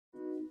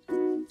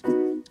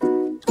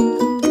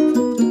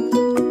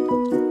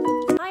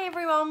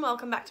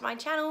welcome back to my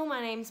channel. My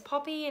name's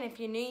Poppy, and if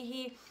you're new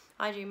here,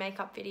 I do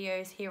makeup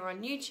videos here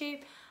on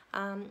YouTube.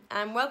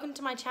 And welcome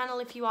to my channel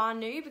if you are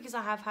new, because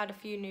I have had a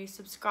few new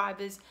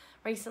subscribers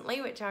recently,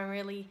 which I'm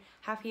really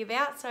happy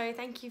about. So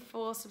thank you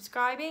for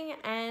subscribing,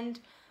 and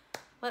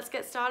let's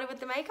get started with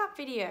the makeup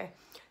video.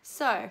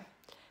 So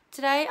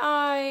today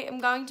I am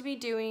going to be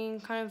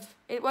doing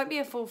it won't be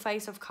a full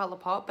face of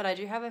Colourpop, but I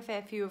do have a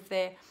fair few of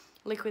their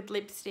liquid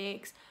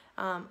lipsticks,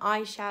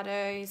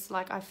 eyeshadows.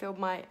 Like, I filled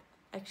my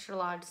extra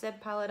large Z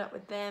palette up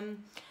with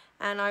them,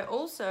 and I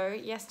also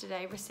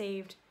yesterday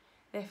received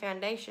their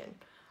foundation.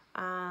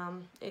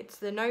 It's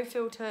the no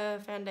filter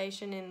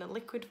foundation in the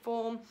liquid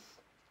form,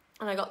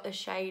 and I got the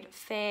shade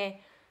Fair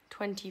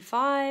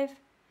 25.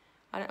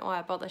 I don't know why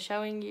I bother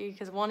showing you,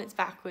 because one, it's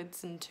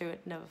backwards, and two,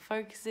 it never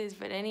focuses,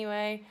 but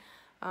anyway.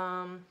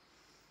 But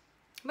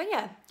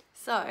yeah,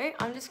 so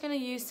I'm just going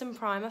to use some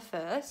primer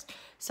first.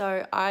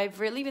 So I've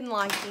really been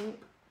liking,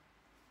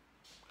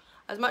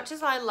 as much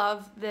as I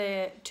love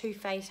the Too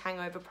Faced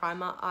Hangover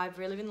Primer, I've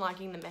really been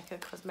liking the Mecca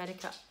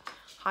Cosmetica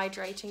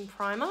Hydrating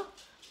Primer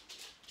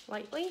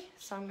lately.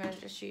 So I'm going to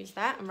just use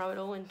that and rub it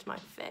all into my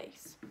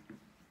face.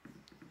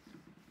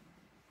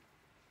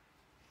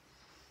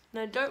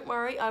 Now don't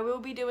worry, I will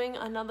be doing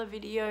another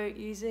video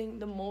using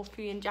the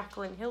Morphe and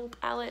Jaclyn Hill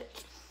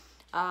palette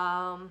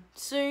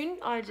soon.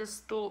 I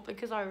just thought,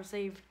 because I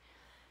received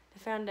the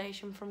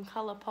foundation from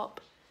Colourpop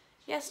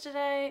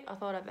yesterday, I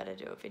thought I'd better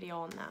do a video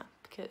on that,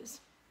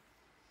 because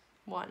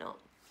why not?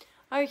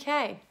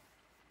 Okay,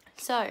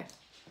 so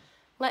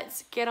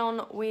let's get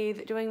on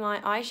with doing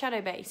my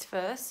eyeshadow base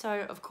first.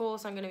 So of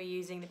course I'm going to be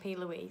using the P.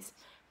 Louise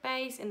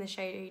base in the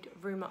shade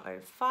Rumor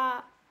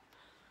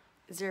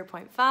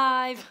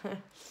 0.5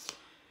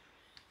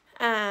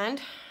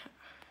 and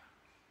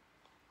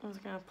I'm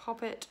just going to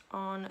pop it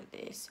on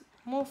this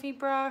Morphe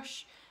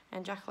brush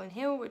and Jaclyn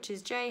Hill, which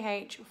is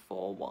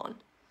JH41.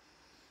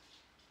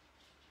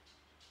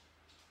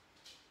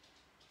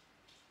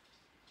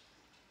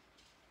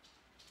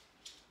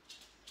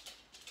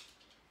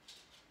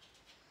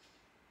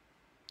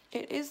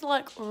 It is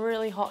like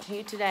really hot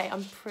here today.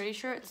 I'm pretty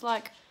sure it's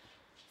like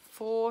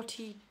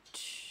 40,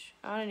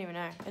 I don't even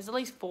know. It's at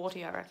least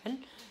 40, I reckon.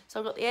 So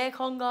I've got the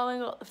aircon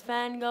going, got the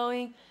fan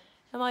going,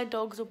 and my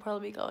dogs will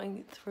probably be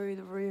going through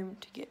the room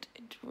to get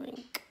a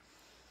drink.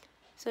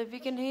 So if you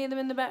can hear them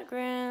in the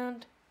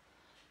background,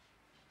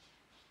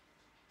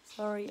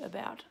 sorry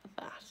about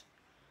that.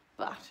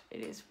 But it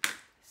is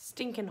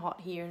stinking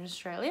hot here in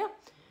Australia.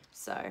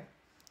 So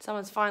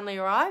someone's finally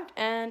arrived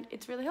and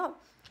it's really hot.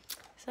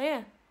 So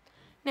yeah.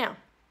 Now, I'm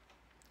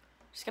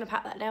just going to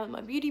pat that down with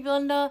my beauty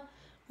blender,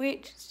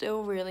 which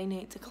still really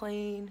needs a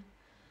clean.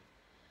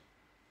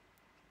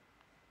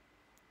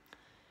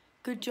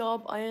 Good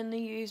job, I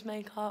only use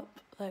makeup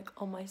like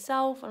on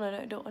myself and I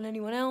don't do it on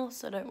anyone else,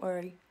 so don't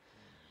worry.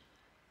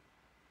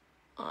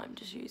 I'm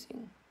just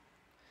using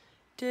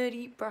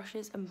dirty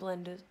brushes and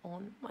blenders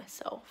on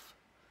myself.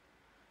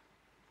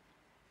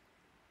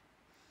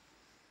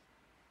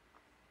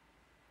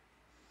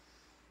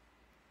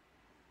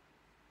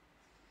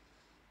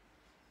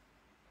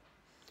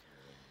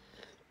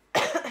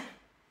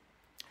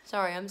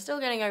 Sorry, I'm still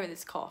getting over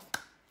this cough.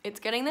 It's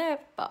getting there,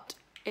 but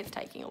it's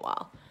taking a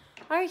while.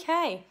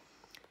 Okay,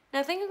 now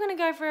I think I'm going to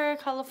go for a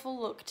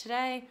colourful look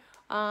today.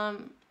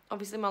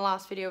 Obviously my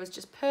last video was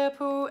just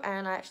purple,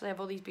 and I actually have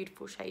all these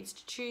beautiful shades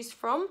to choose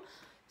from.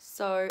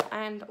 So,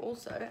 and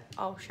also,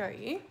 I'll show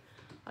you,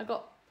 I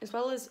got, as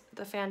well as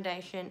the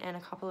foundation and a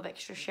couple of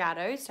extra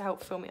shadows to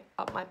help fill me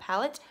up my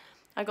palette,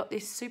 I got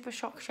this Super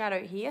Shock shadow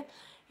here.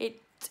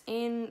 It's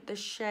in the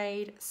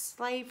shade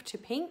Slave to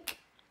Pink.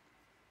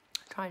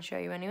 Try and show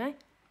you anyway.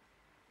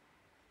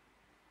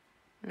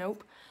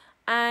 Nope.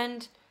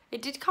 And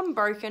it did come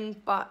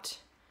broken, but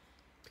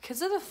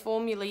because of the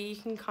formula, you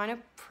can kind of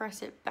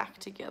press it back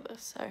together.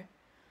 So,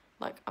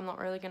 like, I'm not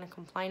really going to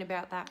complain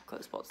about that,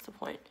 because what's the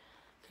point?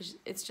 Because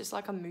it's just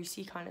like a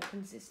moussey kind of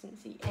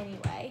consistency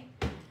anyway.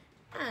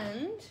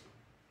 And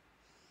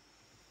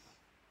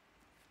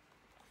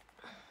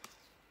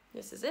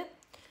this is it.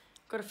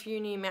 Got a few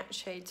new matte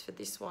shades for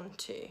this one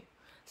too.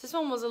 So this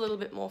one was a little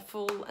bit more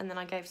full, and then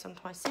I gave some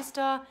to my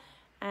sister,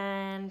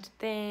 and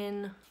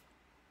then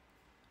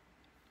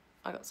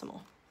I got some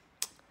more.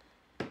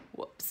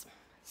 Whoops.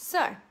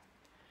 So,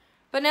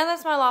 but now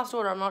that's my last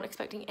order. I'm not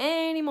expecting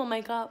any more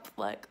makeup,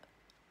 like,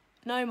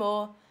 no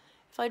more.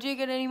 If I do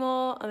get any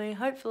more, I mean,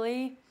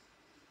 hopefully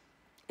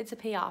it's a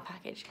PR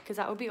package, because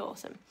that would be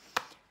awesome.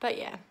 But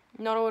yeah,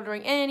 not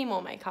ordering any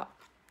more makeup.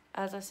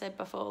 As I said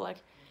before, like,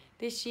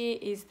 this year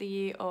is the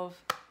year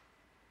of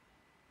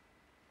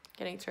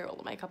getting through all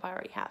the makeup I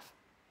already have.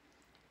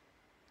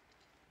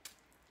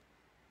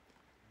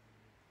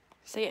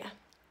 So yeah,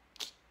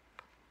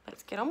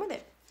 let's get on with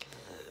it.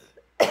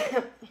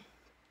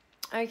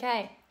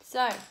 Okay,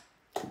 so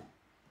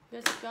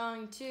just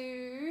going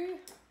to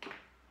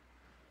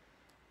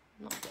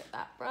not get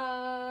that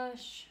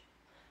brush.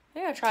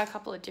 I'm going to try a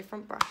couple of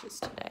different brushes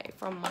today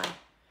from my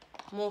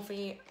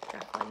Morphe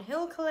Jaclyn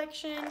Hill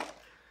collection.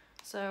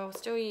 So I'll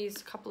still use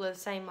a couple of the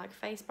same like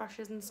face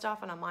brushes and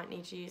stuff, and I might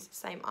need to use the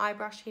same eye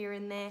brush here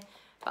and there.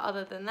 But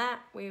other than that,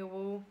 we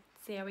will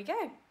see how we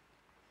go.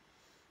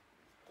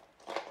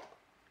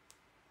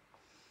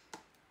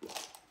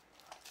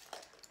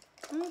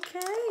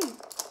 Okay.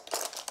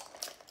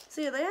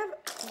 So yeah, they have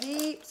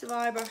heaps of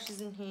eye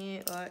brushes in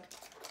here, like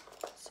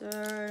so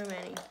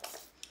many.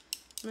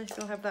 And they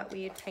still have that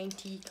weird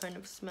painty kind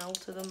of smell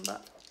to them,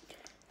 but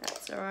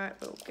that's alright,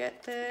 we'll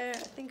get there. I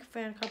think I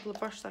found a couple of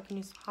brushes I can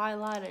use for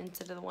highlighter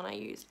instead of the one I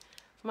used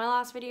for my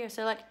last video.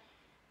 So like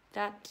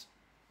that,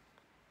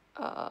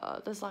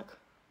 there's like,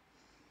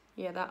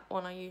 yeah, that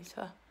one I used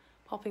for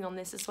popping on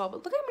this as well.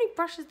 But look how many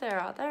brushes there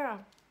are. There are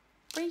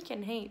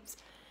freaking heaps.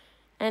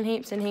 And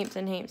heaps and heaps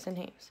and heaps and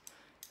heaps.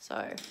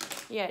 So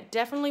yeah,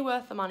 definitely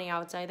worth the money, I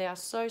would say. They are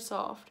so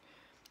soft.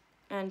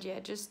 And yeah,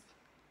 just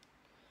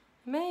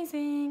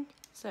amazing.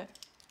 So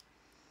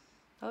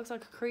that looks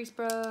like a crease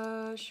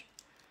brush.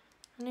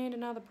 I need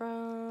another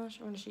brush.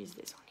 I'm going to use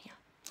this one here.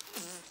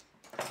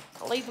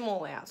 I'll leave them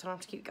all out so I don't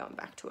have to keep going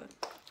back to it.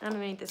 And I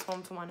need this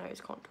one for my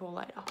nose contour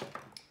later.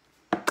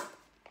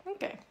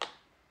 Okay.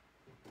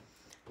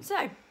 So,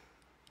 I'm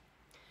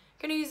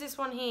going to use this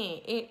one here.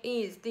 It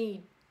is the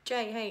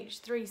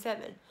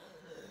JH37.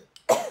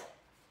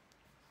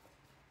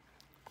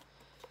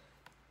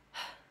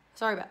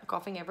 Sorry about the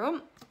coughing,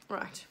 everyone.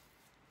 Right.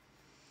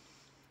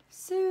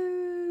 So,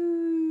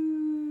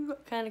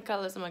 what kind of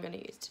colours am I going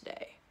to use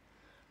today?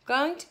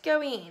 I'm going to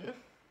go in,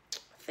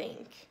 I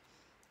think,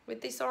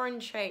 with this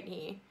orange shade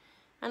here.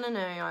 And I know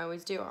I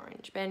always do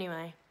orange, but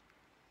anyway.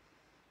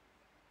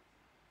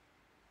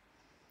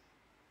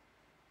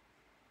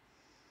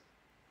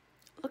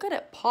 Look at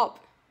it pop.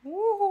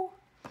 Woo!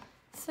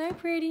 So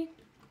pretty.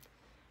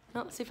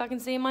 Now, let's see if I can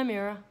see in my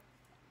mirror.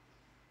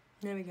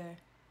 There we go.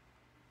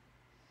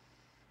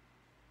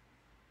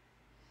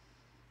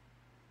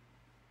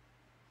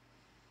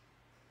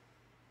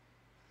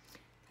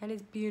 That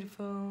is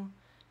beautiful.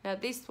 Now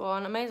this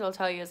one, I may as well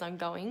tell you as I'm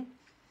going,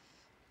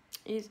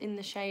 is in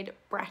the shade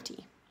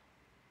Bratty.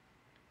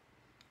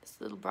 This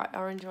little bright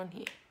orange one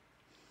here.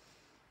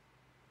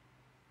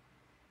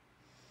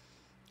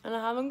 And I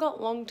haven't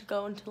got long to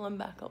go until I'm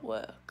back at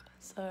work.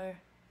 So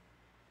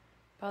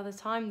by the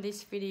time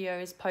this video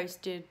is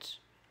posted,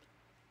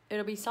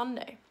 it'll be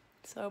Sunday.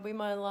 So it'll be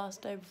my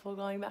last day before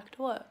going back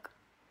to work.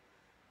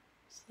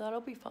 So that'll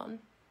be fun.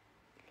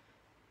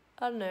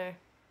 I don't know.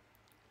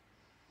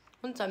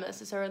 I wouldn't say I'm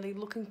necessarily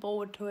looking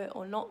forward to it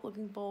or not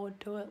looking forward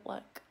to it.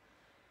 Like,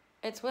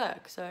 it's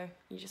work, so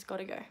you just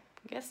gotta go,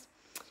 I guess.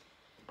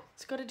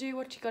 Just gotta do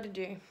what you gotta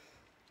do.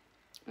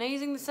 Now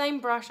using the same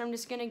brush, I'm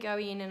just gonna go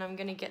in and I'm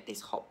gonna get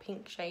this hot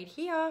pink shade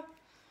here.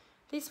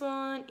 This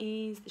one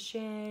is the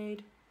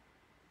shade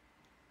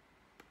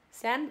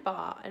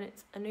Sandbar, and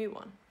it's a new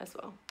one as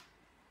well.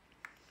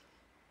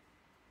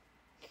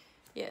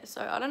 Yeah,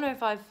 so I don't know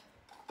if I've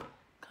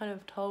kind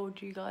of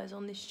told you guys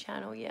on this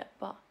channel yet,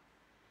 but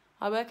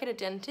I work at a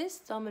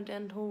dentist. So I'm a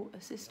dental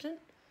assistant,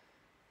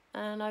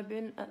 and I've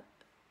been at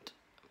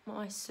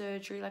my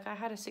surgery, like I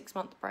had a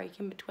 6-month break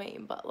in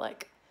between, but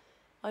like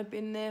I've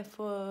been there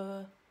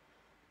for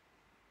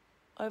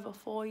over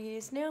 4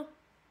 years now.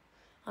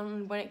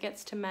 And when it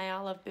gets to May,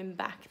 I'll have been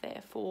back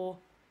there for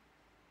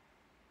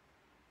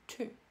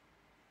 2.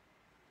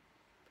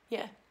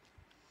 Yeah.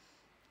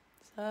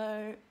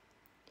 So,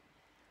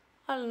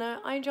 I don't know.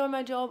 I enjoy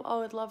my job. I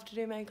would love to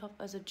do makeup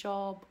as a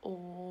job,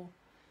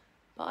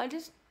 but I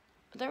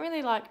don't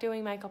really like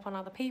doing makeup on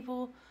other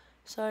people.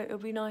 So it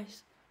would be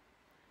nice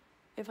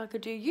if I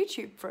could do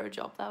YouTube for a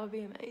job. That would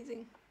be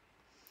amazing.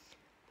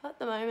 But at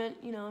the moment,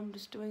 you know, I'm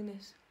just doing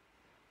this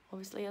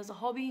obviously as a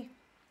hobby,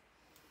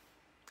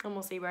 and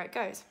we'll see where it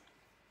goes.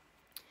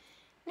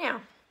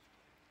 Now,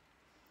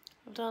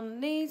 I've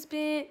done these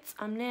bits.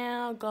 I'm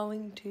now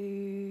going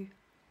to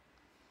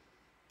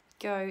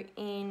go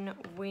in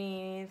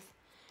with,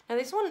 now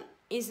this one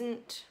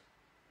isn't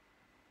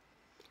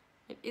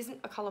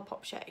a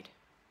Colourpop shade,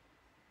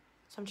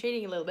 so I'm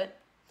cheating a little bit,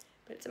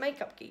 but it's a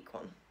Makeup Geek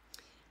one,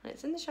 and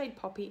it's in the shade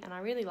Poppy, and I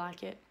really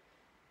like it,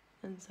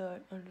 and so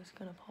I'm just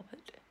gonna pop it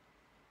there.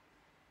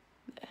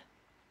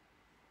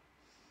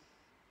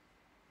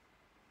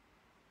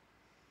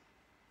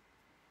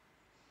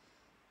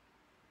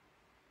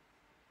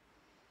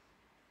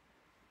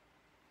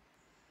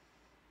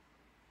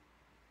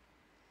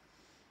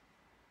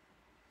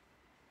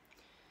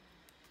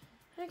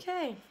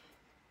 Okay,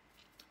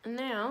 and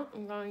now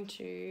I'm going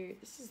to,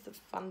 this is the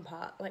fun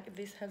part, like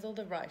this has all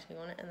the writing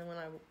on it, and then when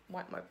I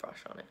wipe my brush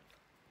on it,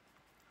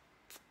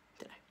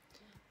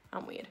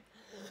 I'm weird.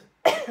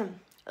 Ugh.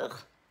 So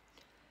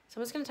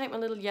I'm just going to take my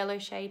little yellow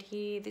shade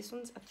here. This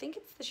one's, I think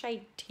it's the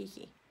shade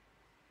Tiki,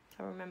 if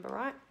I remember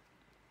right.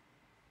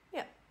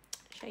 Yeah,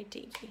 shade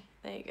Tiki.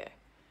 There you go.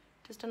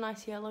 Just a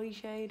nice yellowy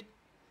shade.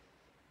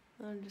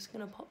 And I'm just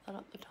going to pop that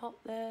up the top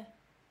there.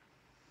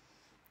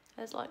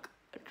 There's like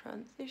a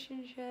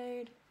transition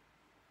shade.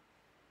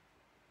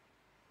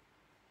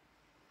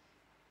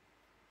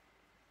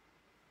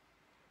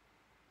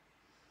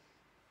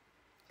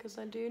 Because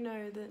I do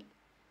know that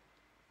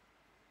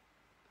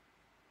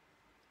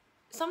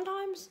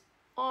sometimes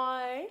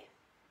I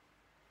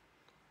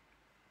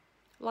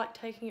like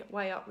taking it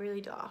way up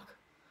really dark.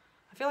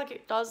 I feel like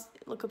it does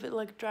look a bit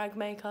like drag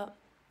makeup,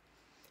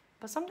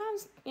 but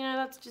sometimes, you know,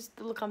 that's just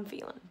the look I'm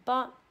feeling.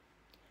 But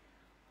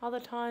other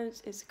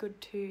times it's good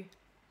to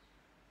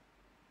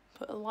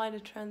put a lighter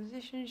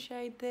transition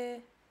shade there.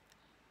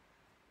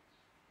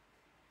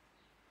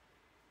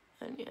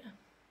 And yeah,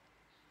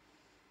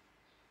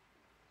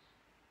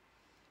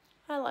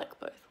 I like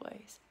both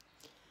ways.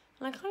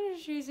 And I kind of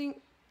just using,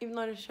 even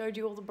though I just showed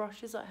you all the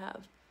brushes I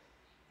have,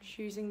 just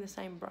using the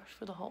same brush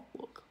for the whole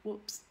look.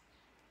 Whoops.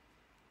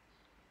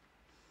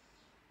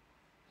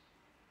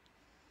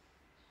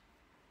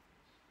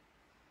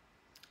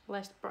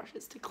 Less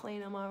brushes to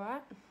clean, am I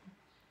right?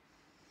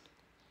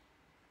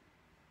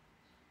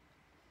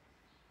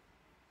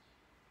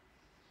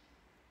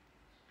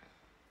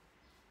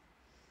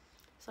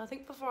 So I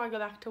think before I go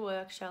back to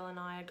work, Shell and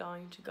I are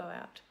going to go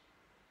out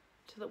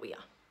to the weir,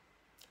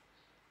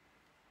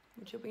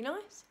 which will be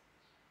nice.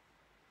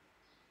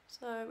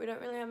 So we don't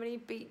really have any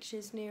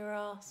beaches near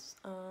us.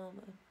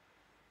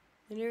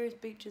 The nearest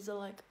beaches are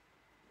like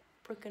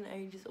frickin'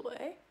 ages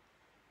away.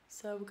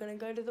 So we're gonna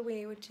go to the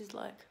weir, which is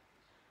like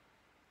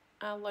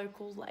our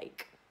local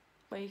lake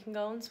where you can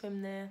go and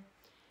swim there,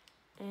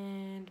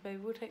 and maybe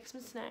we'll take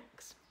some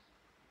snacks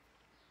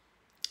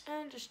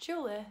and just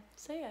chill there.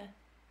 So yeah,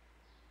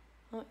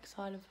 I'm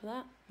excited for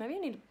that. Maybe I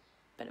need a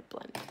better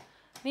blend.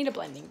 I need a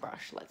blending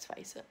brush, let's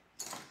face it.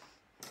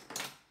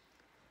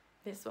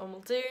 This one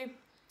will do.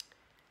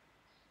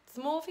 It's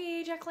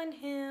Morphe Jaclyn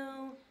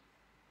Hill,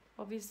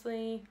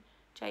 obviously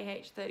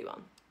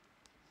JH31.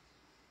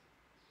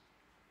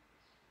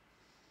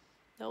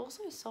 They're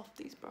also soft,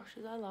 these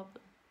brushes, I love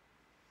them.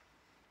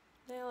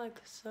 They're like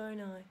so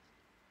nice.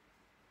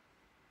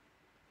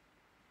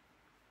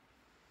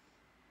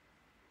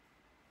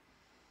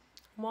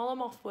 While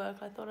I'm off work,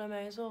 I thought I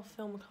may as well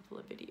film a couple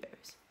of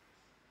videos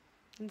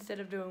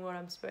instead of doing what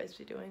I'm supposed to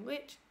be doing,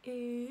 which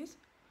is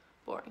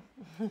boring.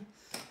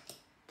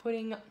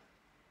 Putting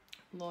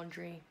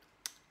laundry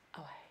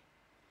away.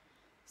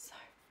 So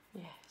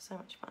yeah, so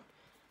much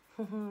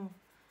fun.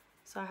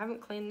 So I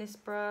haven't cleaned this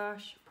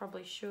brush,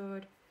 probably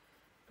should,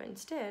 but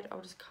instead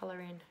I'll just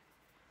colour in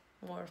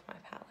more of my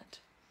palette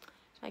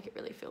to make it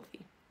really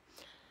filthy.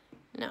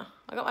 Now,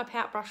 I got my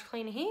pout brush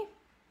cleaner here,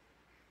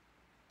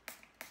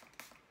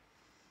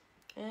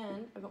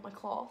 and I got my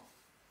cloth,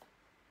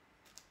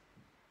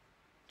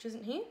 which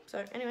isn't here,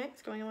 so anyway,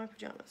 it's going in my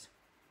pyjamas.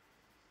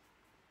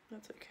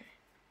 That's okay.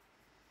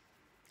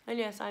 And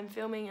yes, I'm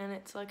filming and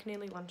it's like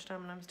nearly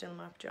lunchtime and I'm still in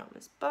my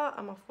pyjamas, but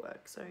I'm off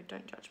work, so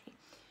don't judge me.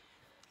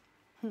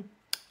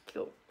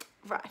 Cool.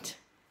 Right.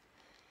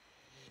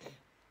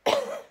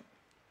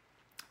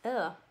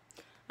 Ugh.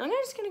 I'm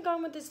just going to go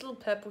in with this little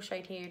purple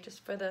shade here,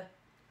 just for the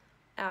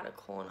outer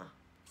corner.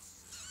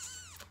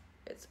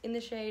 It's in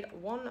the shade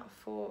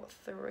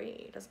 143.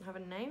 It doesn't have a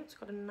name, it's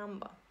got a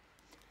number.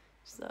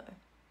 So.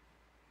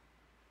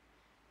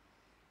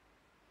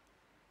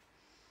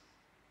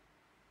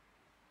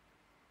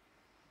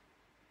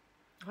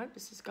 I hope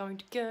this is going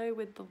to go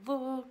with the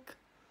look.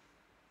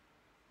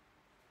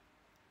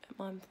 Don't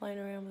mind playing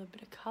around with a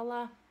bit of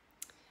colour.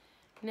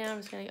 Now I'm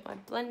just going to get my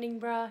blending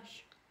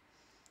brush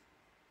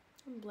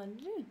and blend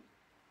it in.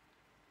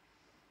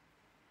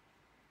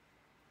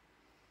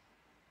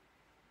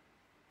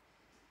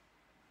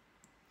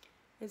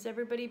 Is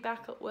everybody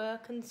back at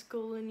work and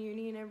school and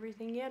uni and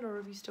everything yet, or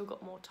have you still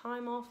got more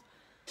time off?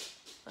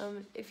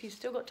 If you've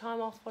still got time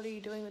off, what are you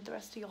doing with the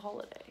rest of your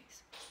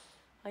holidays?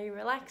 Are you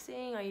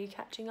relaxing? Are you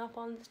catching up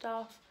on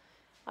stuff?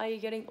 Are you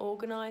getting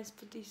organised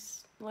for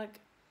this, like,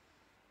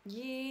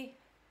 year?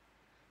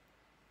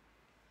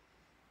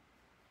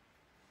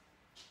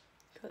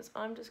 Because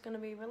I'm just going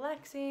to be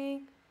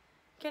relaxing,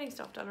 getting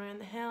stuff done around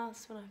the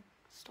house when I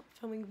stop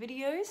filming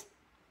videos.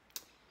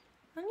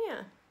 And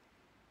yeah.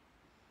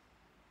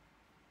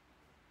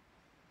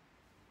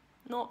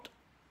 Not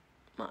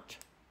much.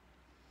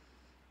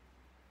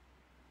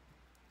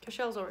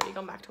 Cashell's already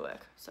gone back to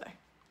work, so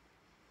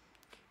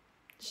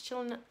just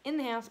chilling in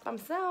the house by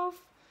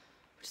myself,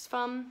 which is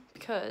fun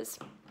because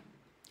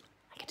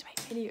I get to make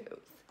videos.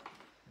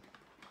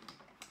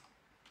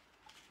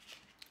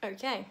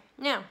 Okay,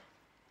 now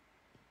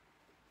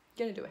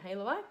gonna do a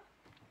halo eye.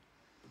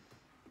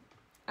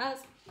 As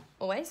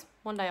always,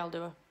 one day I'll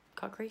do a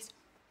cut crease.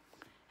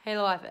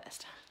 Halo eye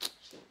first.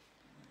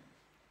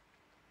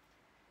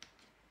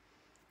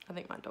 I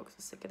think my dogs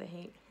are sick of the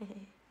heat.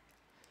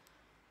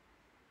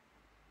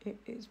 It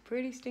is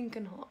pretty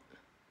stinking hot.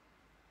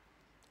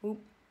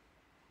 Oop.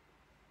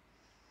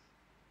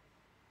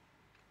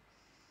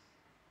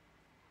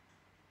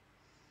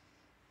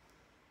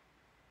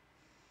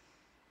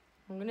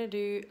 I'm gonna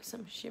do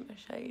some shimmer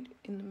shade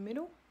in the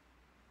middle.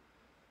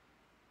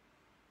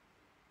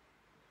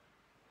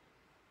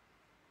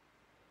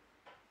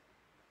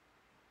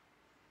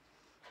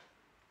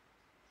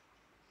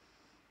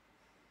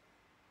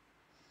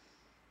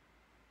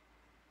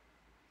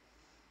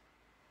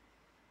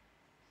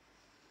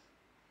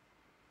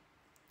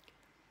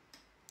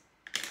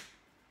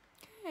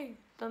 Okay,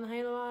 done the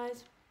halo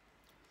eyes.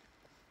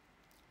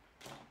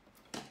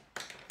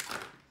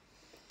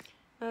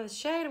 Now the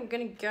shade I'm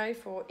going to go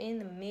for in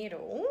the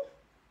middle,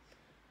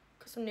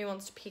 got some new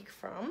ones to pick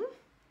from.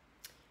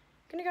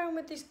 I'm going to go in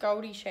with this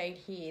goldy shade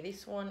here.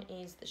 This one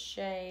is the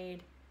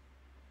shade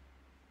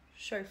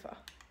Chauffeur.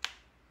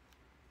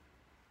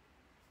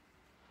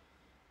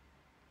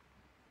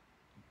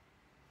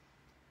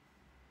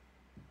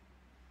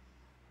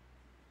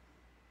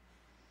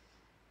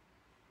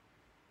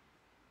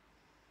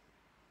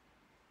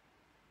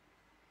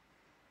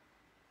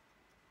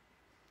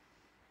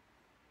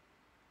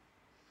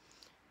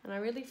 And I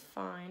really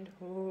find,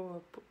 oh, I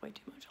put way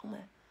too much on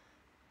there.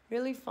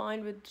 Really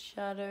find with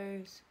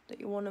shadows that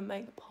you want to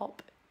make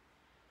pop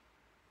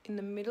in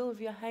the middle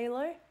of your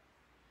halo,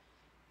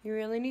 you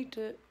really need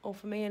to, or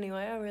for me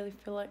anyway, I really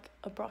feel like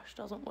a brush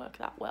doesn't work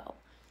that well.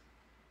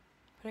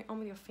 Putting it on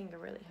with your finger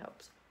really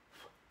helps.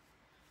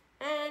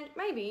 And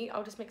maybe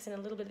I'll just mix in a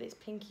little bit of this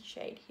pinky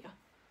shade here.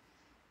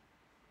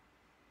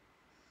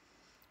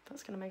 If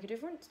that's going to make a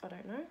difference, I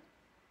don't know.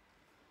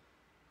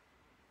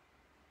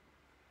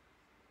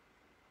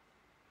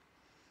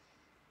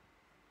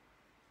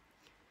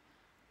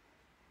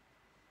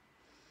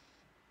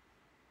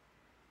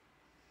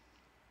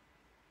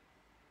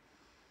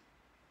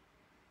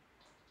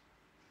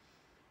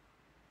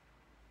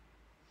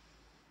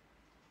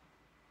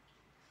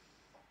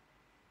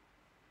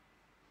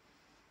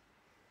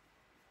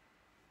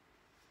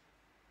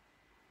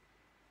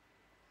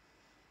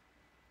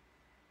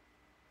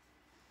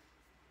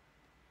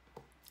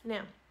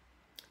 Now,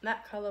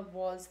 that colour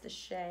was the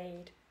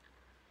shade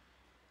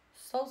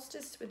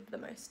Solstice with the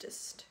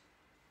Mostest.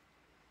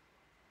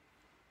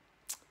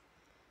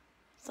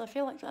 So I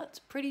feel like that's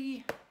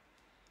pretty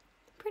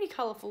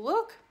colourful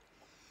look.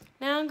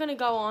 Now I'm going to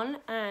go on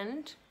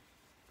and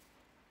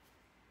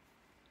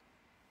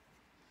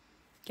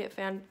get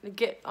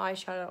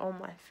eyeshadow on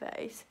my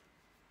face.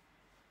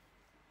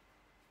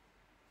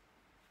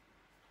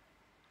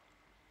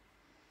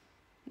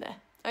 There.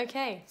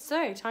 Okay,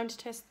 so time to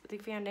test the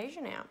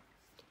foundation out.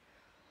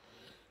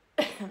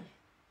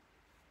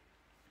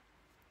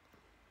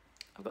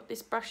 I've got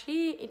this brush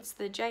here, it's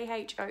the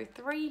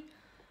JH03,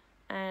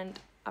 and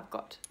I've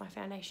got my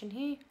foundation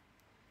here.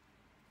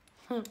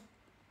 Not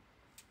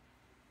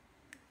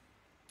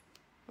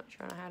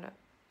sure how to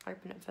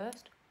open it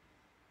first.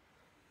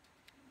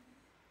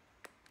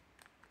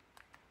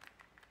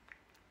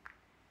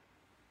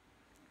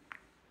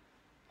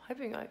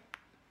 Hoping I,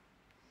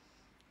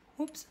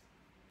 whoops,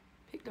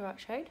 picked the right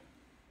shade.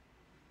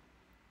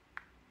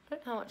 I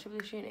don't know how much of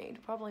this you need,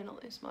 probably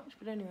not this much,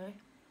 but anyway.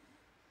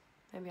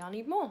 Maybe I'll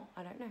need more,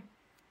 I don't know.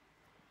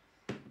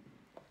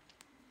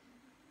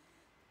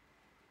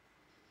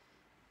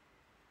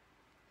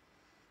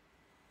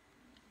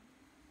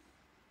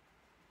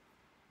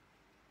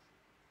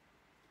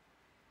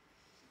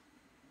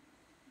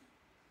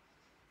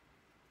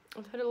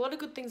 I've heard a lot of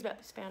good things about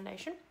this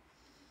foundation.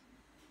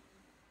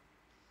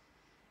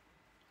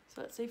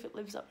 So let's see if it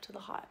lives up to the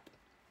hype.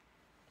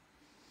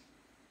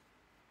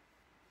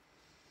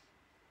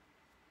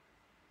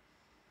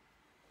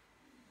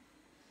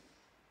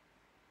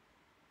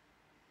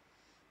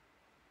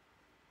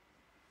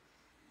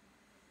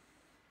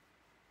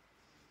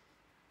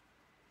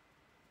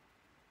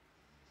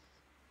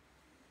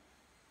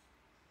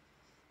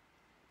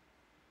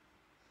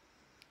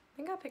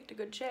 I think I picked a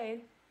good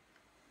shade.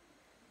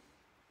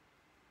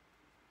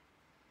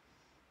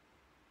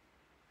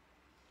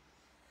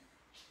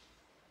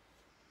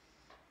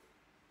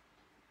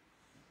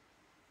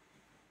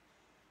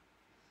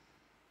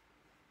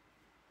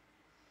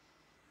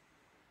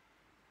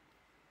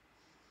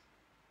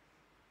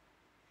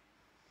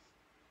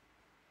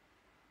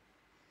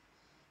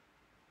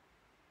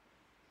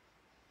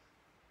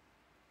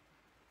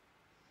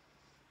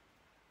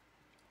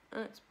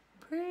 And it's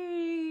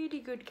pretty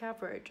good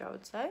coverage, I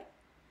would say.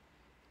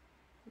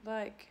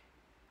 Like,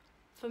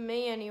 for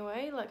me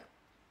anyway, like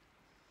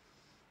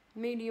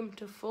medium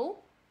to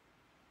full.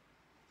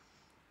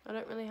 I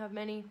don't really have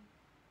many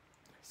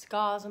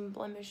scars and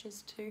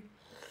blemishes to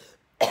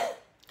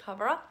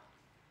cover up.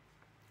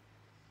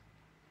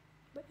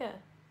 But yeah,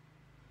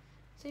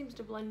 seems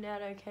to blend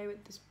out okay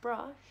with this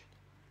brush.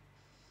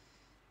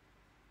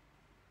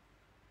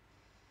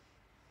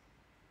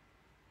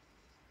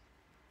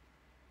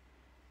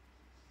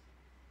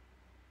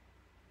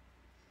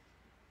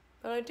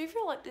 But I do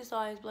feel like this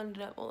eye is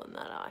blended out more than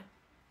that eye.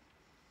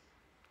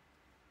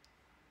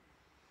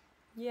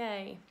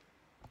 Yay.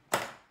 So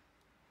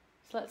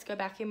let's go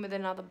back in with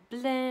another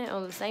blend,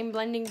 or the same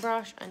blending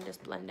brush, and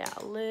just blend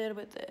out a little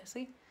bit there.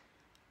 See?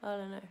 I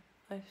don't know.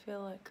 I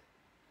feel like,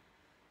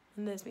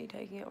 and there's me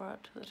taking it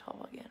right to the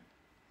top again.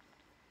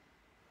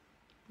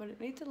 But it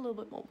needs a little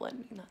bit more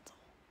blending, that's all.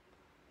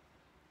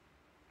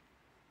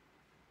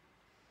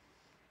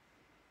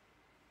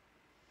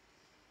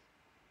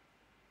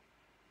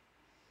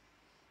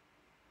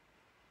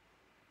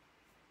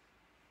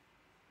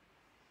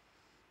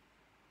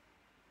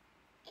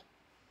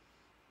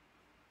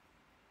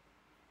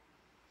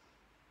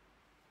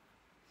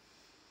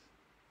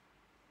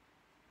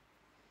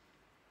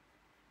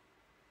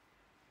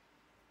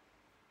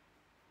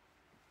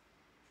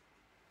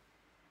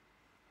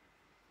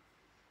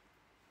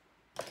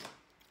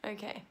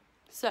 Okay,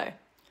 so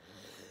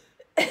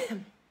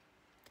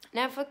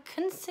now for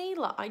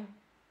concealer, I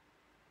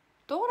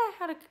thought I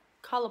had a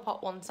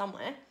Colourpop one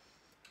somewhere,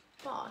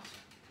 but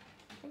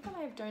I think I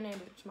may have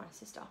donated it to my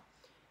sister.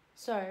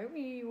 So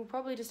we will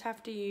probably just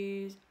have to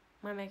use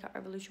my Makeup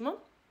Revolution one.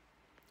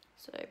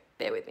 So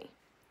bear with me.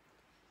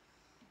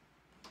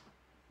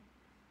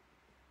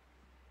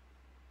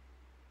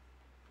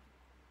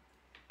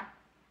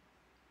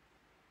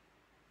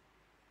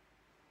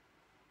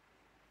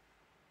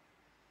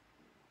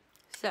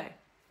 So,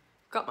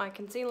 got my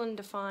Conceal and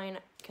Define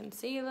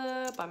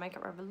Concealer by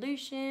Makeup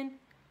Revolution.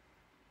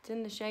 It's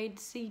in the shade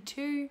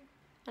C2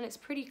 and it's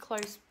pretty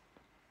closely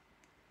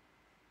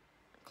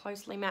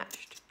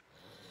matched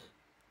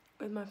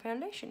with my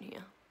foundation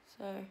here.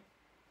 So,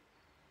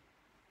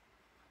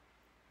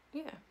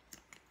 yeah.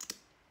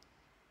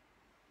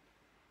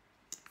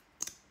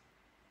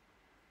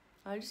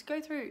 I just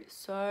go through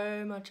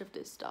so much of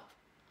this stuff.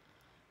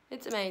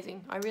 It's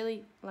amazing. I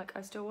really,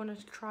 I still want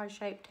to try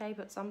Shape Tape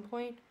at some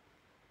point.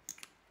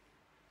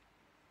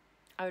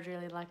 I would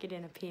really like it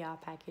in a PR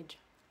package.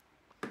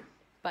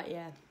 But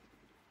yeah.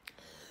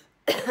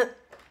 But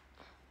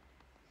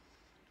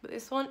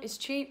this one is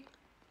cheap.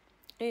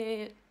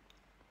 It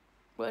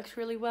works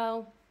really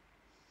well.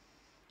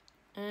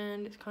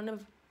 And it's kind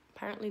of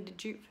apparently the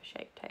dupe for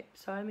Shape Tape.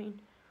 So I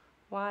mean,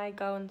 why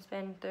go and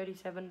spend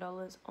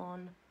 $37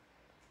 on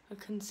a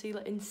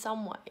concealer in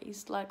some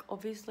ways? Like,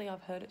 obviously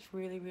I've heard it's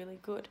really, really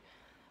good.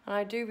 And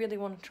I do really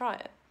want to try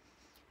it.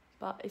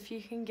 But if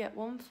you can get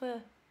one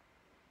for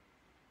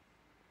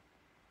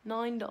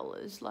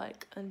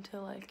 $9,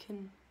 until I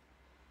can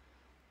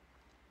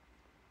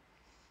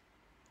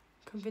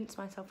convince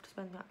myself to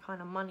spend that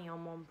kind of money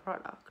on one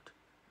product.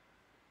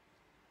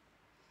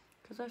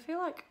 Because I feel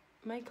like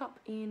makeup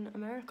in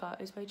America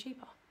is way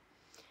cheaper.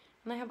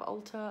 And they have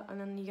Ulta, and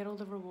then you get all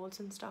the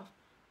rewards and stuff.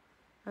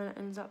 And it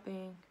ends up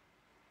being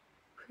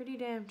pretty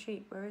damn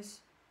cheap.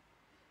 Whereas,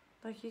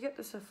 you get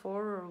the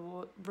Sephora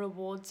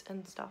rewards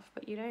and stuff,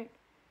 but you don't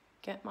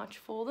get much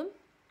for them.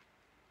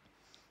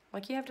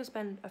 You have to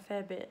spend a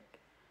fair bit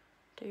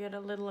to get a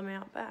little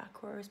amount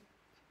back, whereas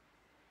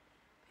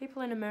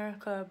people in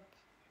America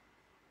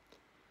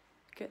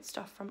get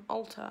stuff from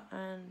Ulta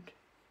and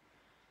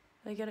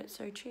they get it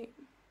so cheap,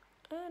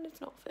 and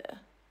it's not fair.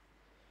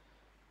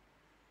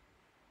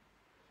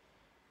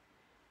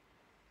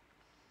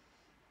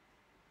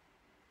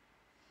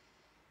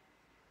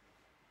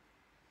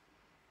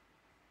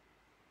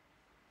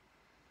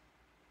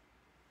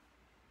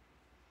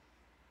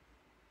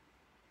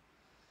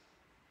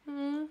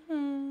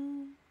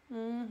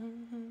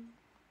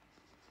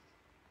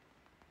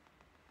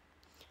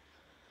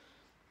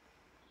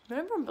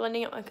 Whenever I'm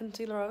blending out my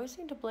concealer, I always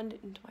seem to blend it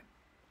into my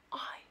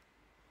eye.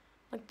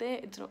 There,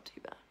 it's not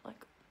too bad.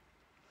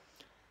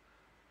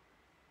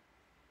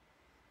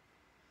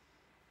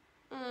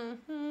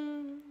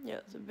 Yeah,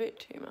 it's a bit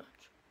too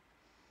much.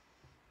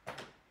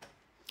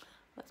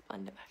 Let's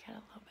blend it back out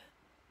a little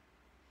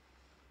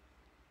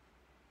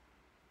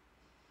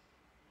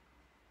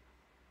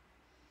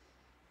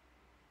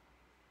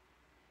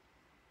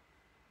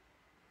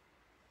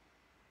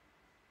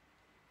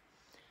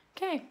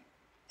bit. Okay.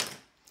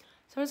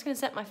 So I'm just going to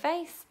set my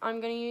face.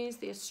 I'm going to use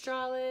the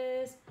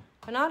Australis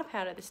Banana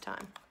Powder this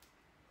time.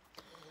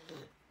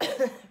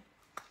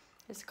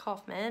 This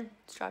cough, man.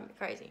 It's driving me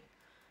crazy.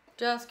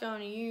 Just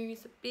going to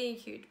use a big,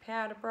 huge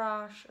powder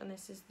brush. And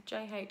this is the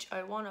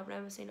JH01. I've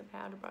never seen a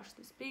powder brush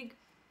this big.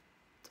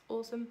 It's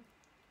awesome.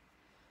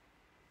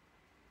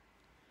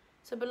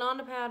 So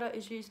banana powder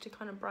is used to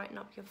kind of brighten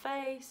up your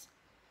face.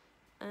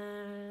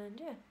 And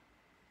yeah.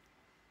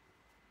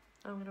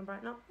 I'm going to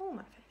brighten up all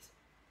my face.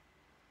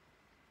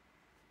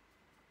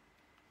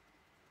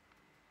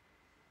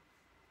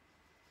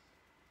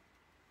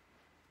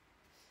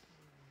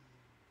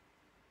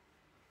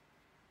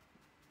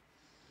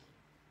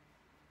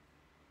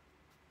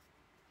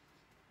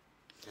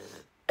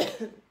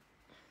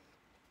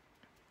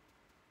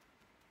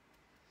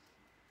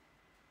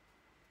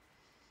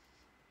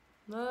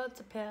 Lots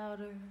of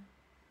powder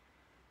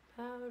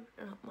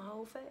up my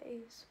whole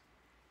face.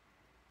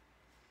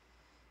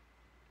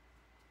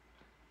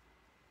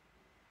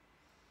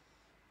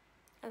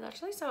 There's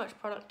actually so much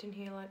product in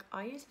here.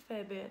 I use a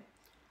fair bit,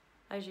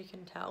 as you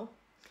can tell,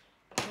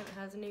 and it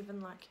hasn't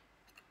even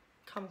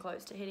come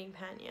close to hitting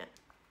pan yet.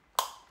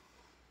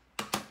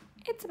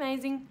 It's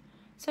amazing.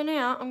 So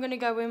now I'm going to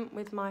go in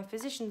with my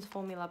Physicians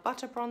Formula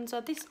Butter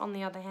Bronzer. This, on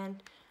the other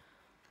hand,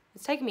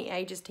 it's taken me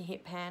ages to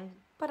hit pan,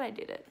 but I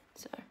did it.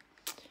 So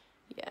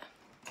yeah.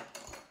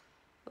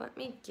 Let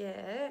me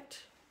get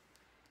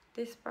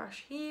this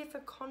brush here for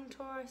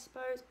contour, I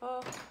suppose.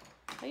 Oh,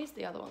 I used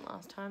the other one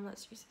last time.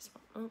 Let's use this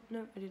one. Oh,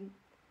 no, I didn't.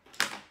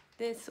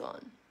 This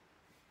one.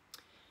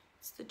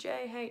 It's the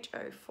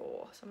JH04.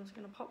 So I'm just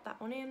going to pop that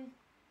one in.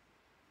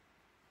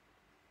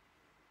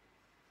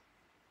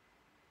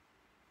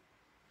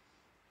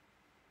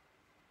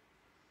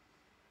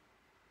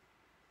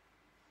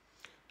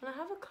 And I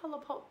have a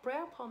Colourpop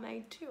brow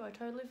pomade too. I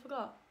totally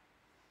forgot.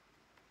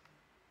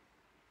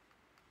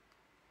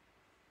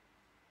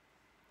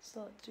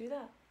 So let's do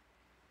that.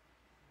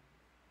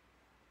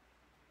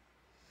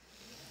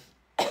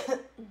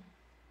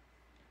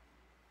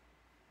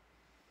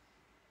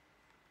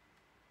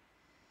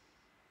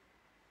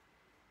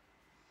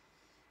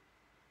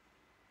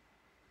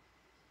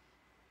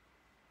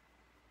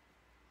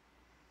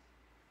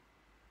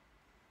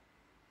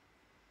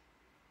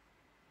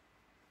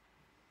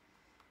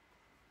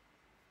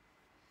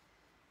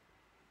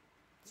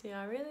 See,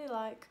 I really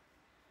like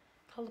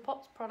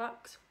Colourpop's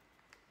products.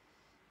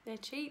 They're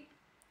cheap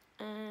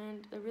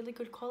and they're really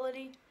good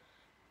quality.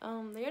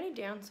 The only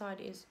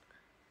downside is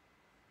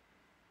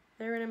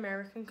they're an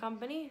American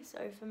company, so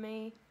for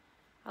me,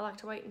 I like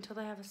to wait until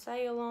they have a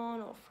sale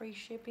on or free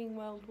shipping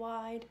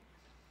worldwide.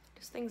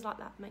 Just things like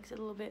that makes it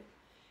a little bit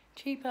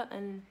cheaper,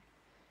 and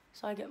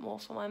so I get more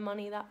for my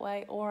money that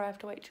way, or I have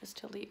to wait just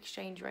till the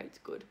exchange rate's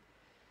good,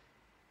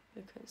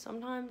 because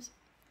sometimes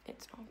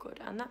it's not good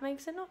and that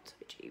makes it not so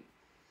cheap.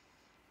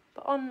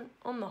 But on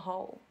the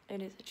whole,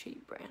 it is a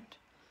cheap brand.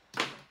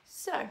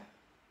 So,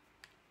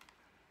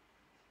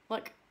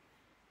 like,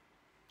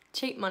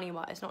 cheap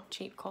money-wise, not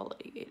cheap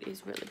quality. It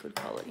is really good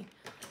quality.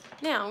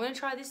 Now, I'm going to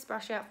try this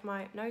brush out for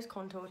my nose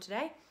contour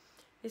today.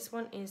 This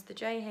one is the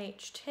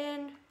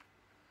JH10.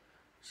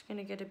 Just going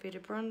to get a bit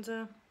of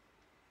bronzer.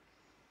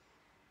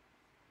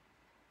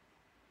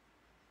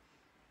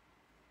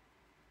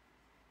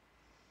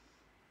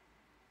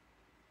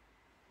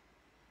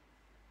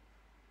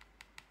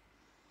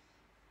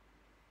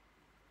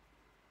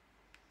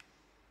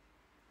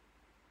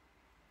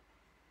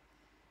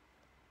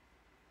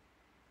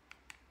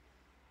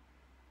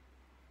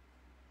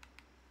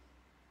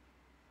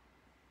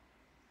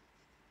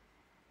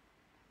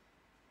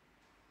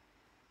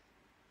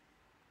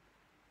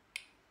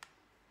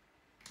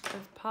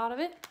 As part of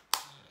it.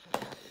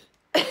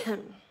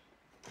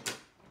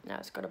 Now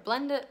it's got to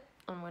blend it.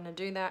 I'm going to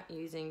do that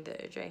using the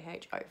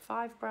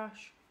JH05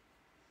 brush.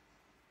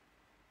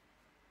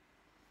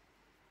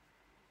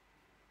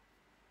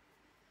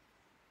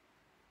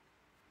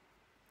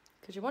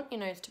 Because you want your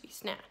nose to be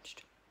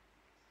snatched,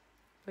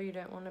 but you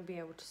don't want to be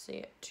able to see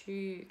it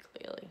too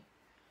clearly.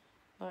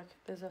 Like,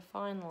 there's a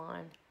fine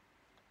line,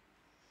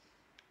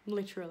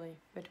 literally,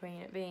 between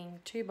it being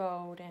too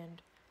bold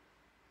and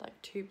like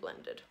too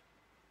blended.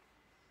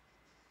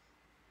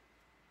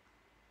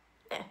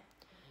 Yeah.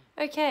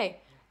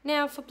 Okay,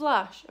 now for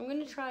blush, I'm going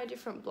to try a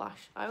different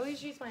blush. I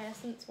always use my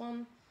Essence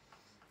one.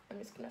 I'm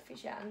just going to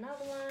fish out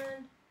another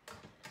one.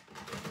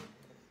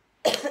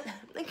 I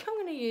think I'm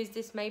going to use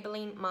this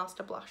Maybelline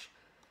Master Blush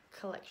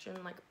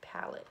Collection, like,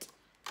 palette.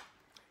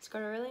 It's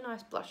got a really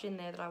nice blush in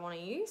there that I want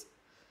to use.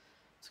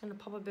 Just going to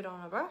pop a bit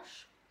on a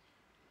brush.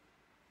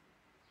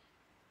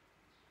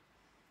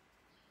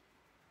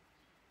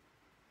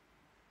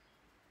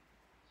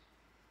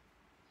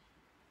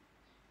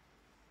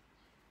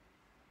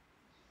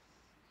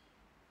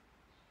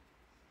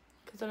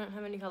 Because I don't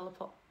have any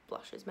Colourpop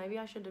blushes. Maybe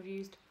I should have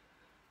used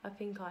a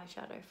pink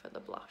eyeshadow for the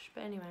blush.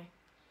 But anyway,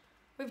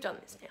 we've done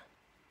this now.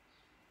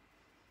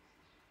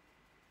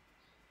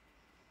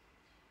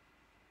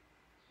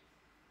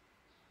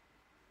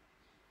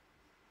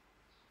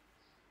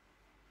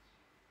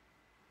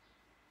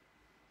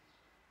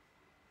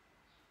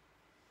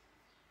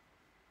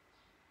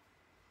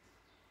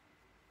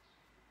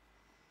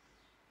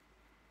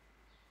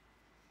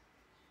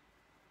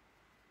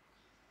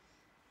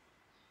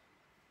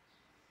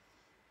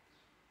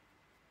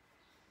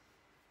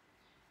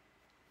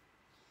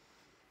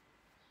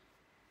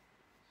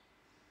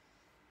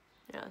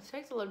 Yeah, it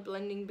takes a lot of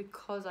blending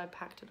because I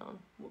packed it on.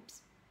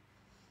 Whoops.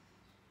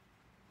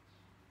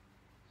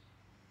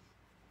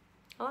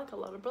 I like a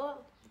lot of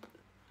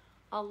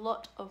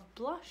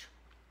blush.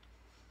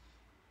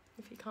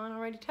 If you can't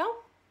already tell.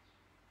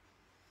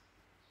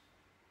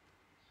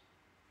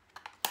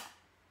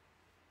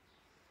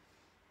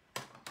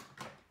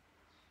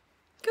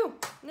 Cool.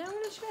 Now I'm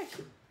going to check.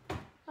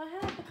 I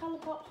have the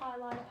Colourpop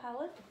highlighter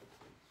palette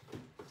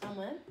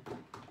somewhere,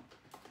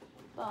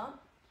 but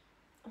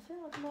I feel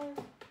like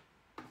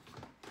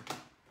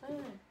I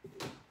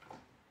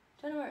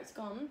don't know where it's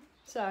gone.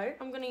 So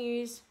I'm going to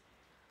use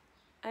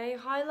a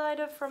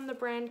highlighter from the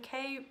brand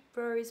K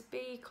Rose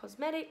B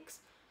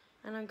Cosmetics,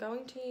 and I'm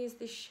going to use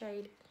this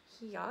shade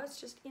here.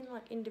 It's just in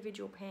like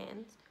individual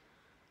pans.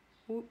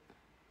 Whoop.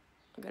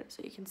 I'll get it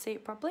so you can see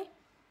it properly.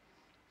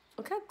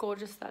 Look how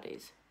gorgeous that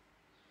is.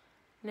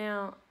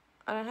 Now,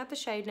 I don't have the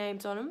shade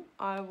names on them.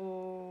 I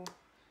will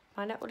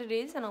find out what it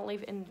is and I'll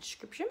leave it in the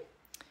description.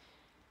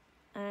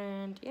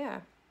 And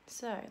yeah,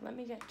 so let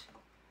me get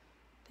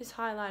this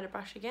highlighter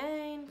brush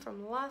again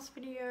from the last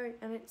video,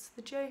 and it's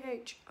the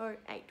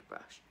JH08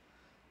 brush.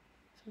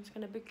 So I'm just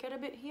going to get a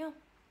bit here.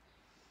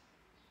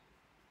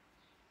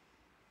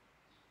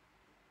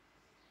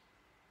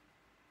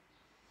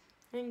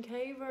 And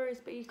K Rose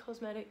B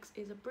Cosmetics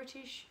is a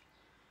British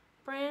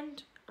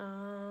brand.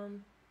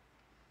 I've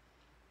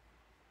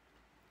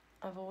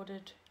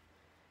ordered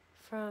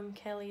from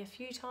Kelly a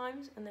few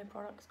times and their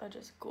products are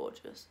just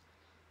gorgeous.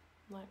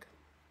 Like,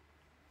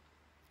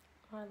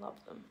 I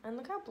love them. And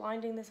look how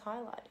blinding this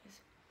highlight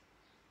is.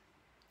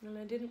 And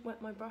I didn't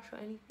wet my brush or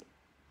anything.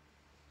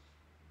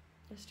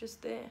 It's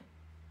just there.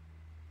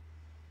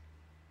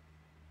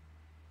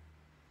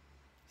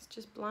 It's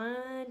just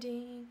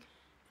blinding.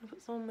 I'll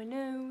put some on my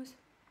nose.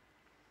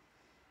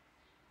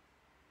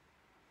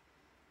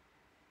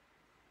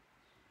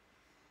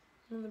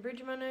 On the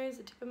bridge of my nose,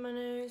 the tip of my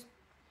nose.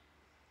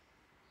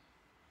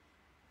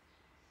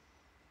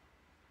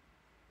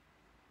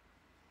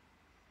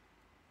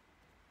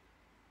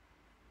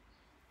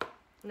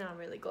 Now I'm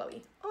really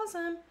glowy.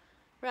 Awesome.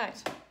 Right.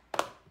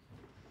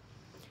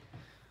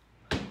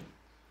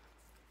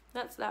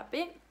 That's that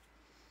bit.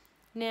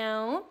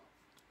 Now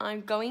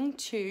I'm going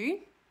to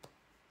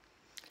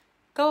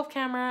go off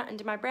camera and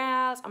do my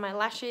brows and my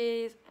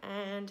lashes,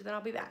 and then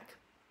I'll be back.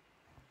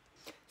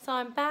 So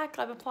I'm back.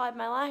 I've applied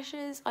my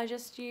lashes. I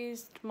just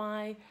used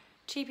my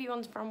cheapy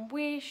ones from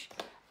Wish.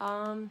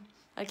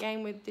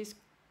 Again with this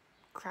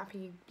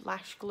crappy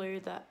lash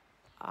glue that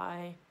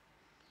I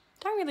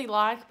don't really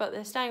like, but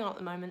they're staying on at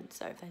the moment,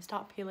 so if they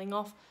start peeling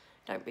off,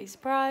 don't be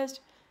surprised.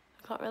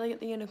 I can't really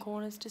get the inner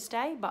corners to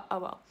stay, but oh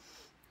well,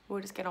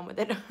 we'll just get on with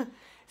it.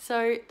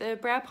 So the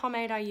brow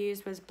pomade I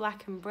used was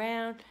black and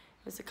brown.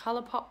 It was a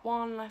Colourpop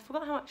one. I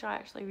forgot how much I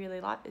actually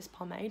really like this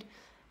pomade.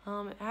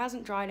 It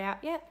hasn't dried out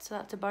yet, so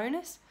that's a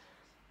bonus.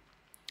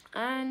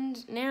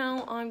 And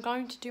now I'm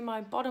going to do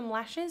my bottom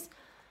lashes.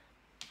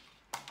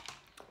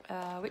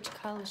 Which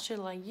colour should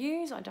I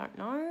use? I don't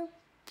know.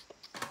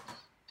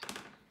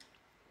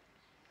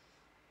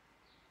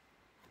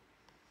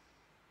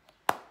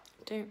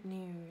 Don't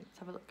know. Let's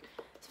have a look.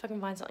 See if I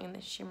can find something in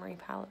this shimmery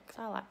palette, because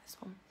I like this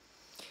one.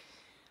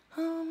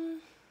 I'll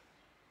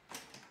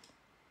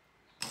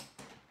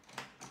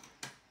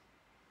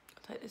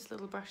take this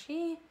little brush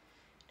here,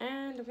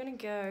 and I'm going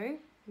to go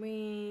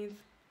with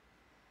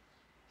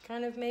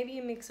kind of maybe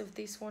a mix of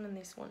this one and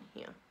this one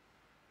here.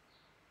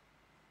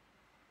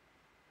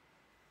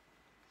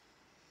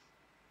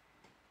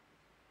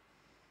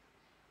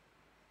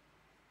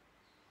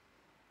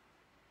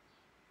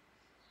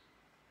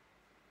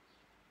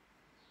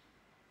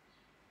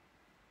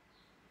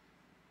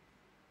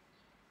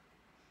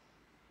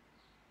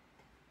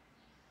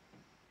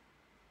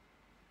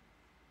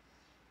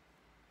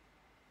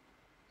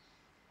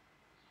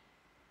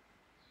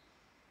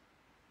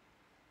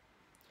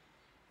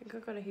 I think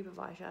I've got a heap of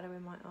eyeshadow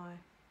in my eye.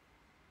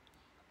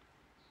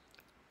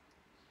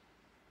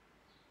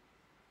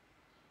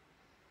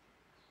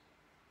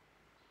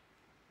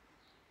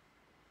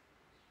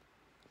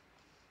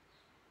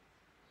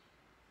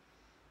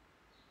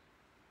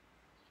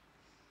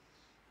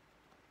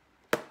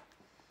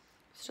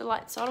 Just a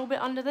light subtle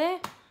bit under there.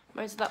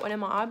 Most of that went in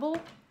my eyeball.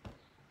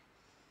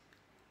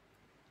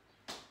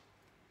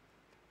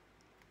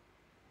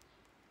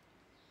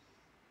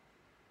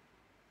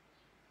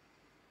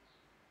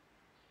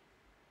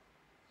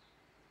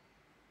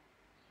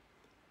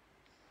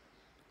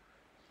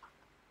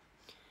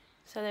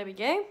 So there we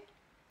go.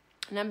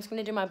 And I'm just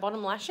going to do my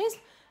bottom lashes,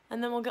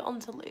 and then we'll get on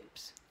to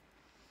lips.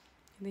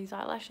 These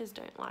eyelashes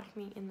don't like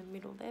me in the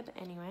middle there, but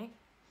anyway.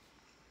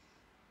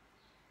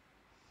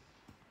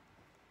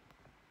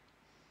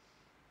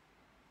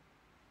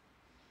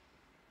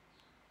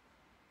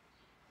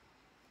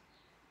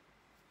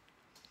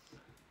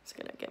 Just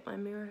going to get my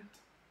mirror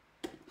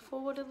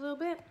forward a little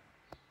bit.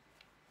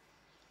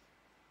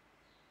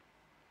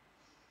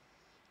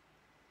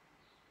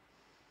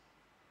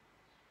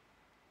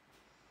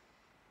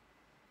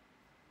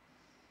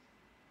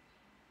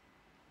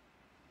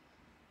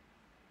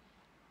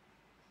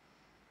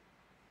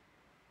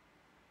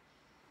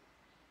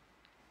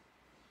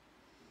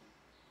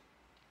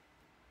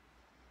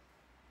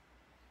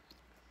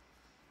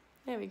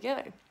 There we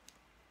go.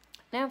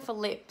 Now for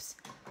lips.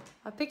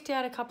 I picked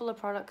out a couple of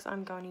products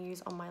I'm going to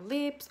use on my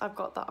lips. I've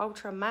got the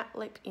Ultra Matte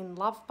Lip in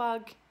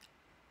Lovebug.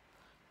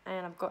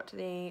 And I've got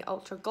the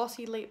Ultra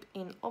Glossy Lip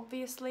in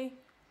Obviously.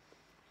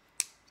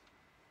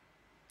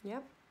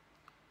 Yep.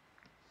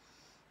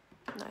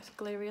 Nice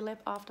glittery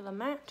lip after the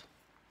matte.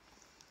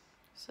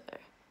 So.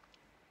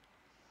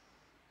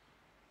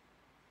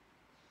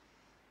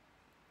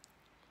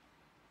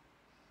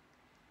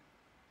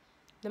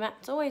 The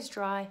matte's always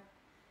dry,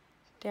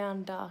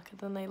 down darker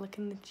than they look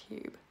in the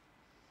tube.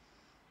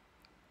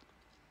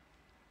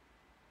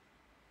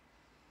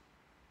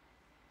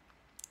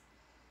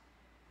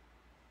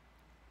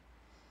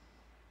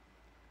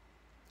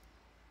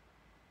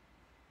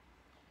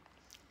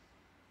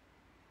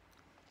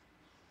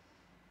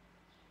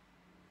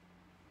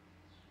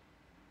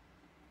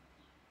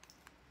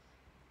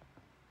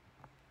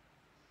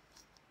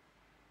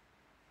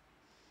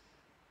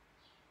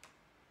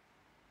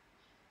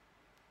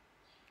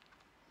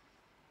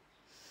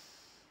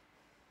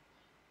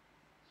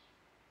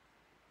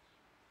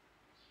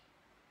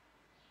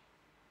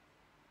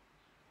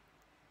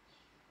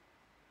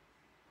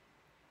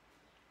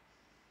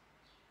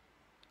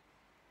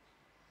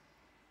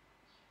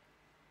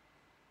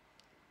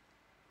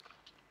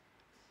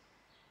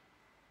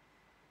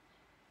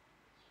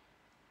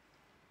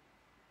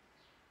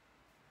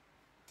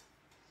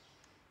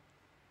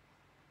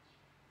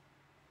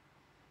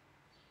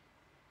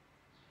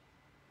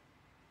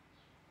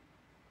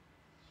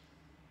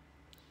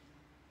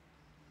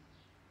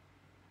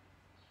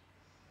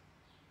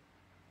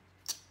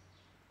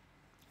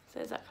 So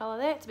there's that colour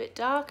there. It's a bit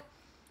dark,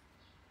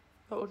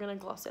 but we're going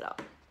to gloss it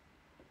up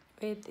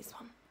with this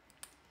one.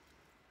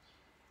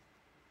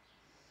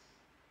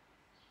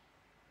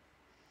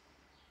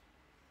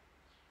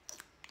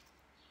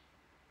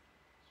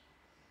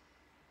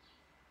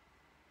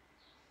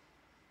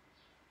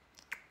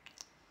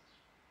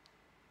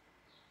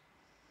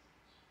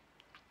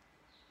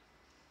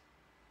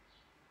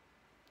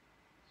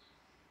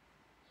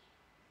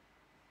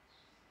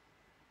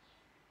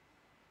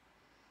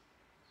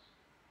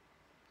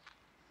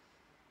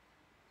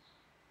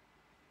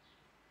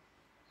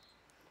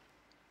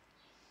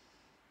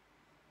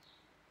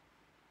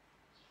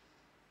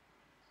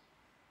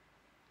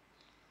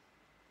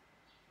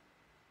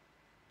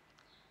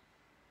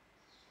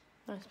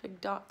 Nice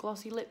big dark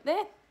glossy lip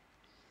there.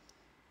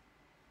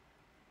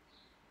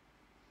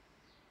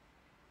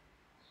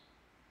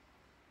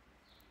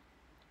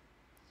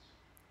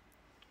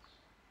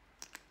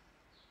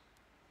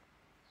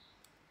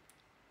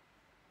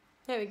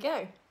 There we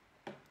go.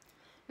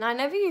 Now I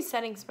never use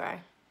setting spray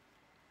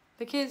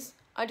because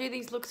I do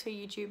these looks for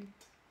YouTube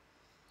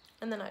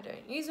and then I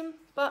don't use them,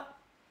 but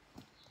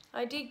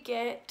I did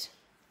get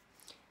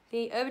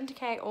the Urban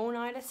Decay All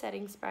Nighter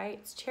setting spray.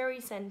 It's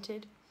cherry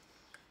scented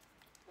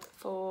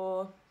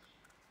for,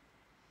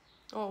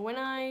 when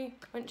I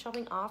went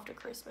shopping after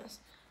Christmas.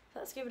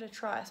 Let's give it a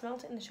try. I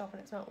smelled it in the shop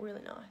and it smelled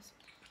really nice.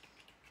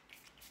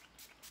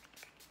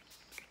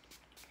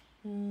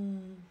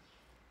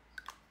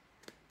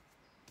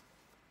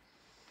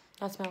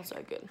 That smells so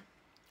good.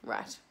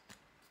 Right.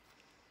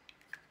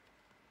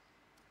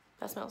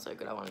 That smells so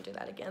good. I want to do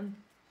that again.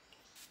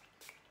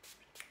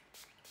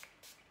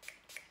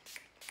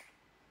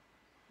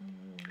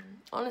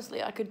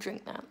 Honestly, I could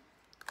drink that.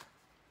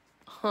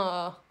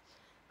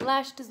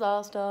 Lash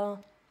disaster.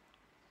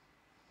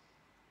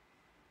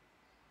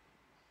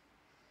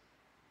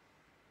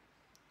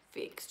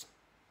 Fixed.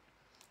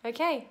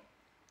 Okay.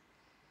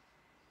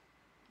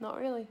 Not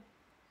really.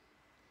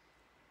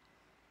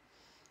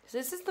 So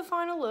this is the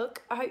final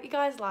look. I hope you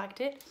guys liked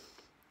it.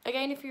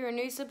 Again, if you're a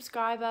new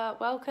subscriber,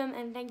 welcome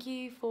and thank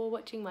you for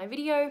watching my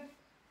video.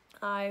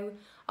 I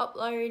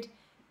upload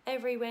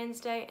every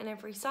Wednesday and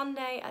every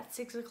Sunday at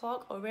 6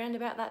 o'clock or around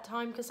about that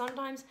time, because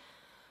sometimes,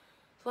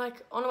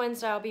 like on a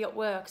Wednesday I'll be at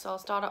work, so I'll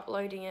start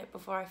uploading it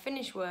before I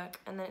finish work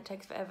and then it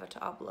takes forever to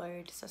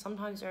upload. So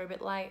sometimes they're a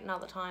bit late and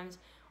other times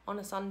on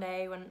a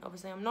Sunday when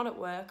obviously I'm not at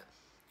work,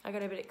 I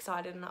get a bit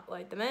excited and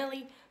upload them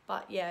early.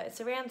 But yeah,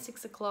 it's around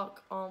 6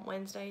 o'clock on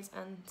Wednesdays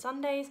and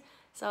Sundays.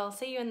 So I'll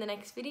see you in the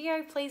next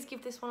video. Please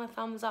give this one a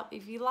thumbs up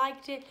if you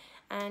liked it,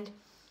 and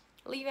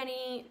leave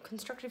any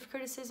constructive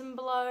criticism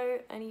below,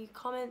 any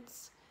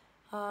comments,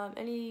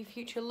 any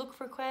future look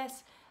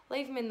requests.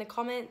 Leave them in the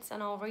comments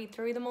and I'll read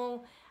through them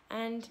all.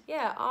 And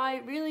yeah,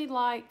 I don't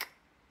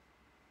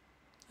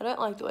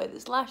like the way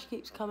this lash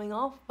keeps coming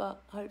off,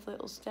 but hopefully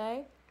it'll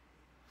stay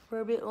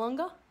for a bit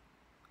longer.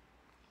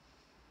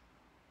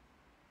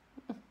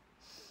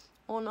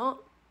 Or not.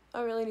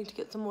 I really need to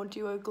get some more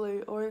duo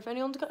glue, or if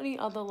anyone's got any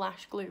other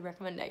lash glue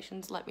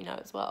recommendations, let me know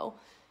as well.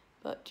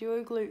 But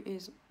duo glue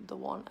is the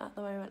one at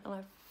the moment and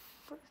I've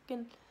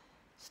freaking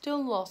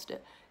still lost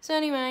it. So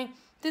anyway,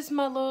 this is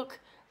my look.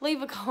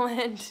 Leave a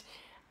comment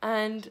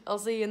and I'll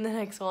see you in the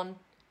next one.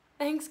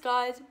 Thanks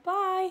guys,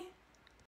 bye!